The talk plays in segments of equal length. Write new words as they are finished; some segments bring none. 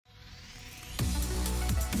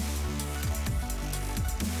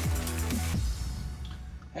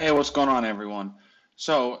Hey, what's going on, everyone?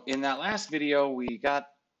 So in that last video, we got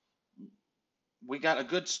a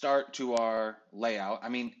good start to our layout. I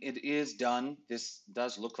mean, it is done. This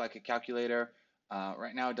does look like a calculator.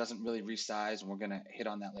 Right now, it doesn't really resize, and we're gonna hit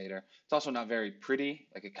on that later. It's also not very pretty.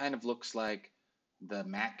 Like it kind of looks like the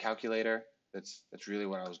Mac calculator. That's really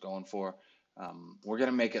what I was going for. We're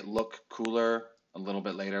gonna make it look cooler a little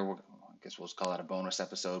bit later. I guess we'll just call that a bonus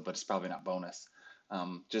episode, but it's probably not bonus.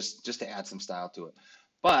 Just to add some style to it.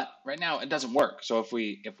 But right now it doesn't work. So if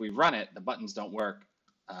we run it, the buttons don't work.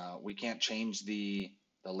 We can't change the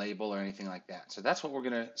label or anything like that. So that's what we're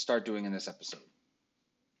gonna start doing in this episode.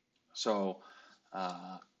 So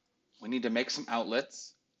uh, we need to make some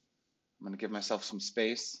outlets. I'm gonna give myself some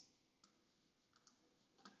space.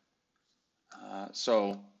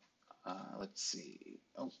 Let's see.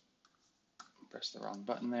 Oh, press the wrong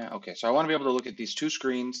button there. Okay, so I want to be able to look at these two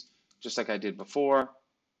screens just like I did before.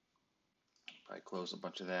 Probably close a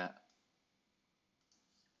bunch of that.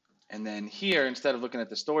 And then here, instead of looking at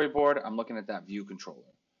the storyboard, I'm looking at that view controller.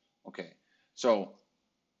 Okay, so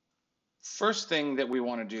first thing that we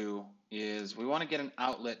want to do is we want to get an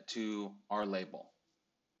outlet to our label.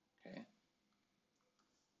 Okay,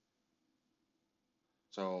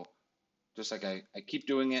 so just like I keep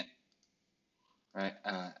doing it, right?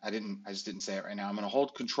 I just didn't say it right now. I'm going to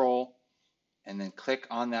hold Control and then click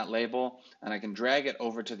on that label, and I can drag it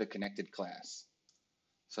over to the connected class.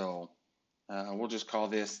 So we'll just call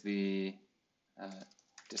this the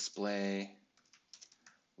display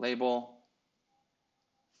label.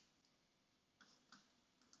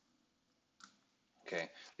 Okay.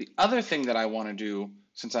 The other thing that I want to do,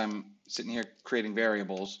 since I'm sitting here creating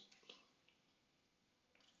variables,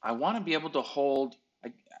 I want to be able to hold,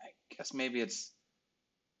 I guess maybe it's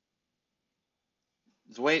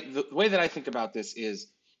the way that I think about this is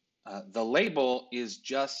the label is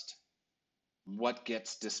just what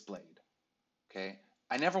gets displayed. Okay.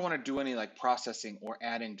 I never want to do any like processing or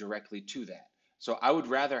adding directly to that. So I would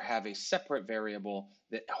rather have a separate variable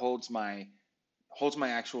that holds my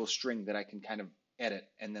actual string that I can kind of edit.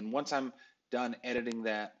 And then once I'm done editing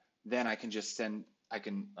that, then I can just send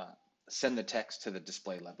the text to the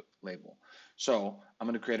display label. So I'm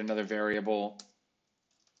going to create another variable,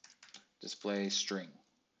 display string.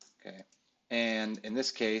 Okay. And in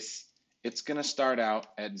this case, it's going to start out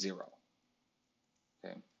at 0.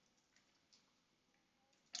 Okay.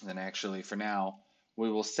 And then actually for now,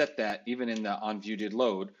 we will set that even in the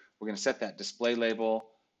onViewDidLoad, we're going to set that display label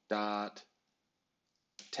dot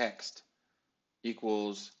text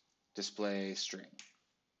equals display string.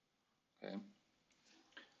 Okay.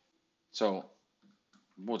 So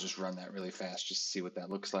we'll just run that really fast just to see what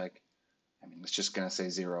that looks like. I mean, it's just going to say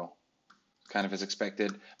 0, kind of as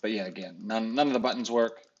expected. But yeah, again, none of the buttons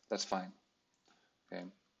work. That's fine. Okay.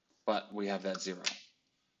 But we have that 0.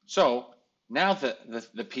 So now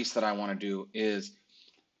the piece that I want to do is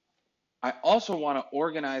I also want to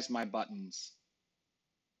organize my buttons.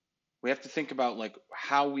 We have to think about like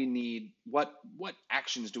how we need, what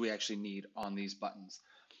actions do we actually need on these buttons.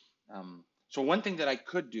 So one thing that I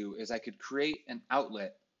could do is I could create an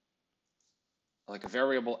outlet, like a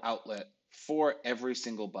variable outlet for every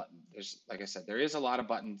single button. There's, like I said, there is a lot of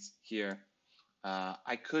buttons here.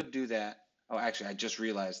 I could do that. Oh, actually, I just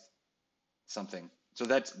realized something. So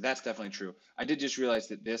that's definitely true. I did just realize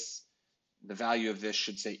that the value of this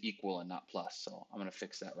should say equal and not plus. So I'm going to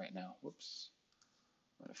fix that right now. Whoops.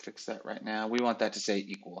 I'm going to fix that right now. We want that to say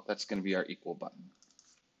equal. That's going to be our equal button.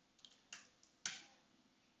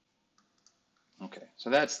 Okay, so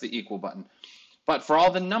that's the equal button. But for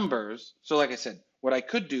all the numbers, so like I said, what I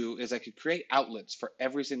could do is I could create outlets for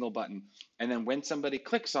every single button. And then when somebody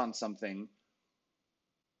clicks on something,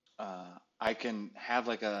 I can have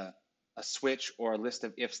like a switch or a list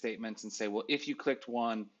of if statements and say, well, if you clicked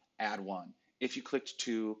 1, add 1. If you clicked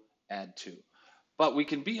 2, add 2. But we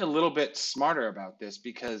can be a little bit smarter about this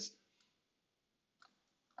because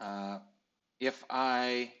if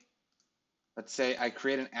let's say I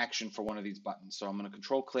create an action for one of these buttons. So I'm going to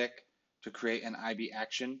control click to create an IB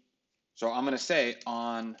action. So I'm going to say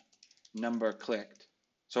on number clicked.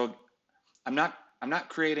 So I'm not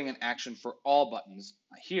creating an action for all buttons.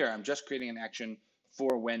 Here, I'm just creating an action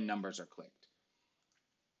for when numbers are clicked.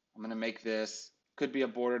 I'm going to make this, could be a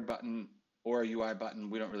bordered button or a UI button.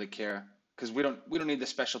 We don't really care because we don't need the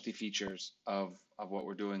specialty features of what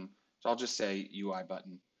we're doing. So I'll just say UI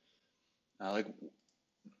button. Like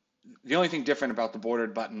the only thing different about the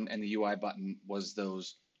bordered button and the UI button was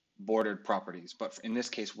those bordered properties. But in this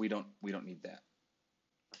case, we don't need that.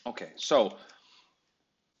 Okay, so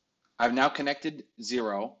I've now connected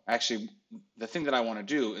 0. Actually, the thing that I want to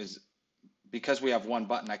do is because we have one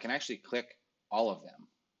button, I can actually click all of them.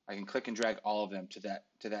 I can click and drag all of them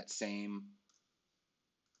to that same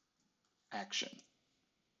action.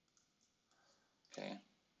 Okay,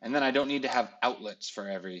 and then I don't need to have outlets for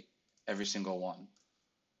every single one.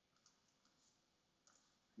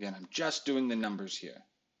 Again, I'm just doing the numbers here.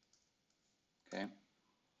 Okay,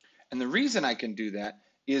 and the reason I can do that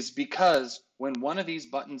is because when one of these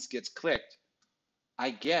buttons gets clicked, I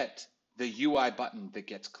get the UI button that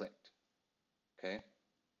gets clicked. Okay,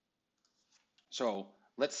 so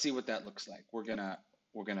let's see what that looks like. We're gonna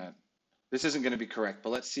this isn't going to be correct, but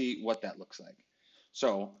let's see what that looks like.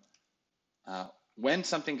 So when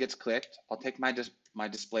something gets clicked, I'll take my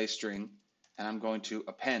display string and I'm going to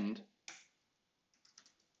append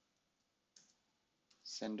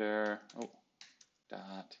sender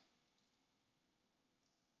dot.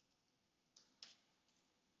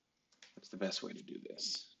 What's the best way to do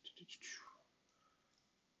this?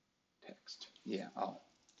 Text. Yeah.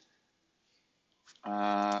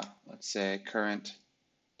 Let's say current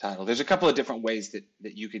title. There's a couple of different ways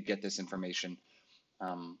that you could get this information.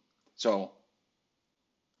 So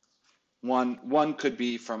one could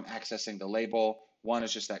be from accessing the label. One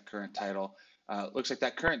is just that current title. Looks like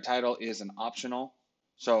that current title is an optional.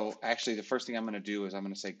 So actually, the first thing I'm going to do is I'm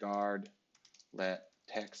going to say guard let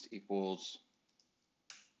text equals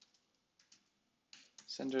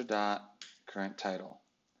sender dot current title.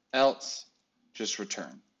 Else, just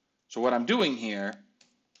return. So what I'm doing here,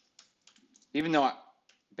 even though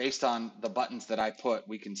based on the buttons that I put,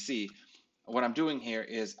 we can see what I'm doing here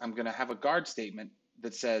is I'm going to have a guard statement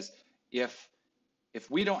that says if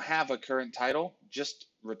we don't have a current title, just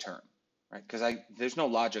return, right? Because there's no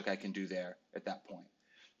logic I can do there at that point.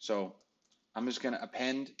 So I'm just going to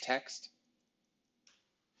append text,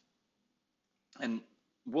 and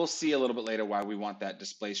we'll see a little bit later why we want that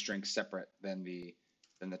display string separate than the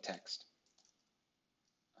text.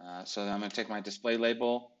 So then I'm going to take my display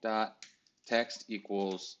label dot text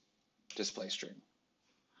equals display string.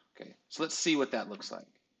 Okay, so let's see what that looks like.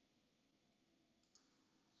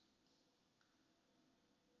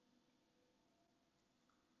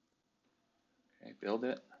 Okay, build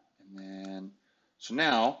it, and then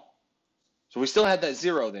so we still had that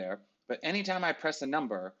 0 there, but anytime I press a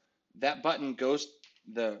number, that button goes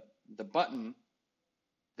the button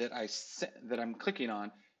that I'm clicking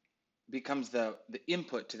on becomes the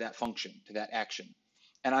input to that function, to that action.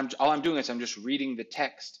 And all I'm doing is I'm just reading the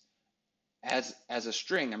text as a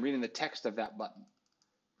string. I'm reading the text of that button.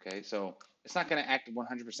 Okay, so it's not going to act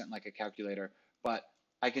 100% like a calculator, but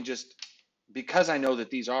I can just, because I know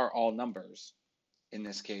that these are all numbers in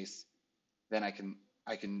this case, then I can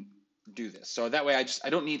do this. So that way I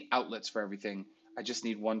don't need outlets for everything. I just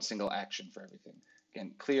need one single action for everything.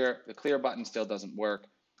 Again, the clear button still doesn't work.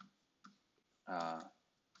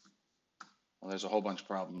 Well, there's a whole bunch of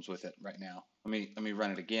problems with it right now. Let me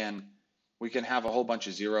run it again. We can have a whole bunch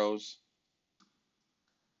of zeros.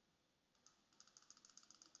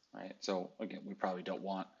 Right. So again, we probably don't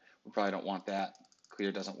want that.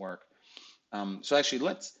 Clear doesn't work. So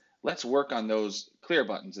actually, let's work on those clear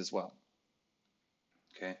buttons as well.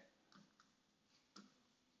 Okay.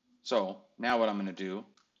 So now what I'm going to do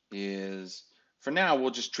is, for now,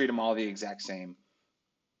 we'll just treat them all the exact same.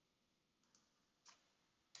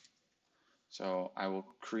 So I will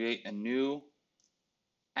create a new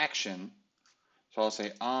action. So I'll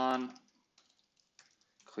say on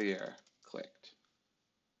clear clicked.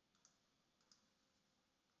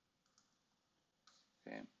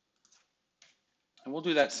 Okay. And we'll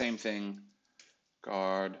do that same thing,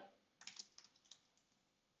 guard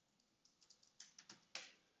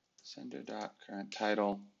sender dot current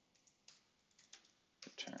title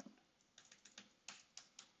return.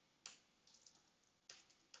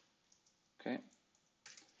 Okay.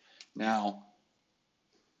 Now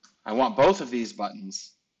I want both of these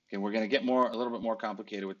buttons. Okay, we're going to get a little bit more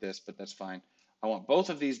complicated with this, but that's fine. I want both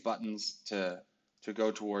of these buttons to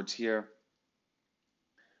go towards here.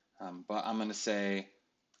 But I'm going to say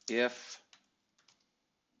if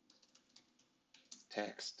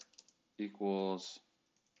text equals,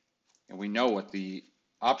 and we know what the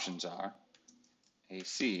options are,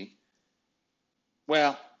 AC.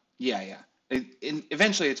 Well, yeah.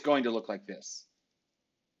 Eventually it's going to look like this.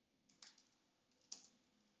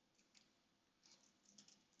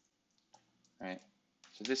 Right?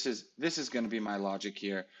 So this is going to be my logic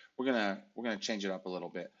here. We're gonna change it up a little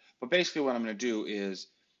bit. But basically what I'm going to do is,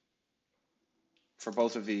 for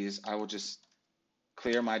both of these, I will just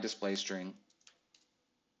clear my display string.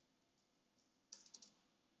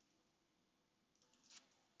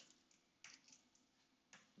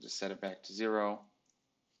 Just set it back to 0.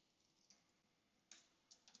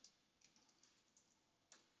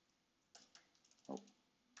 Oh.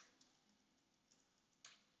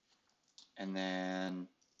 and then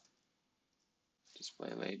display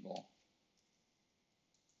label.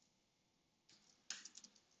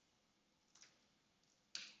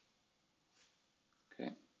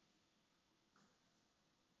 Okay.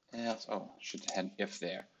 Else, oh, should have had if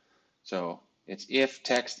there. So it's if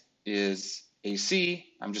text is AC,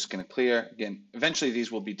 I'm just going to clear. Again, eventually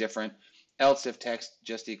these will be different. Else if text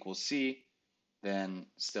just equals C, then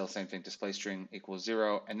still same thing, display string equals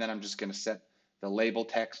 0. And then I'm just going to set the label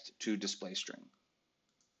text to display string.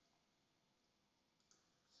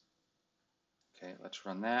 Okay, let's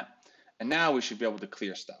run that. And now we should be able to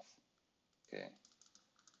clear stuff. Okay.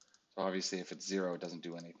 So obviously if it's 0, it doesn't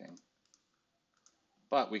do anything.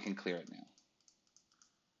 But we can clear it now.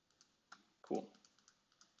 Cool.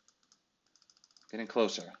 Getting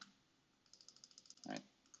closer. All right.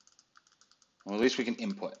 Well, at least we can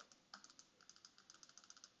input.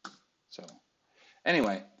 So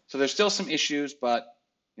anyway, so there's still some issues, but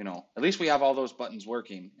you know, at least we have all those buttons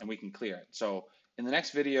working and we can clear it. So in the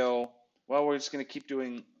next video, well, we're just going to keep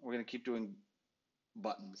doing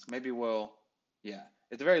buttons. Maybe we'll, yeah,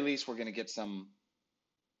 at the very least, we're going to get some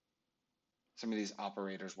of these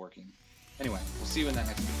operators working. Anyway, we'll see you in that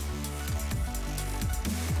next video.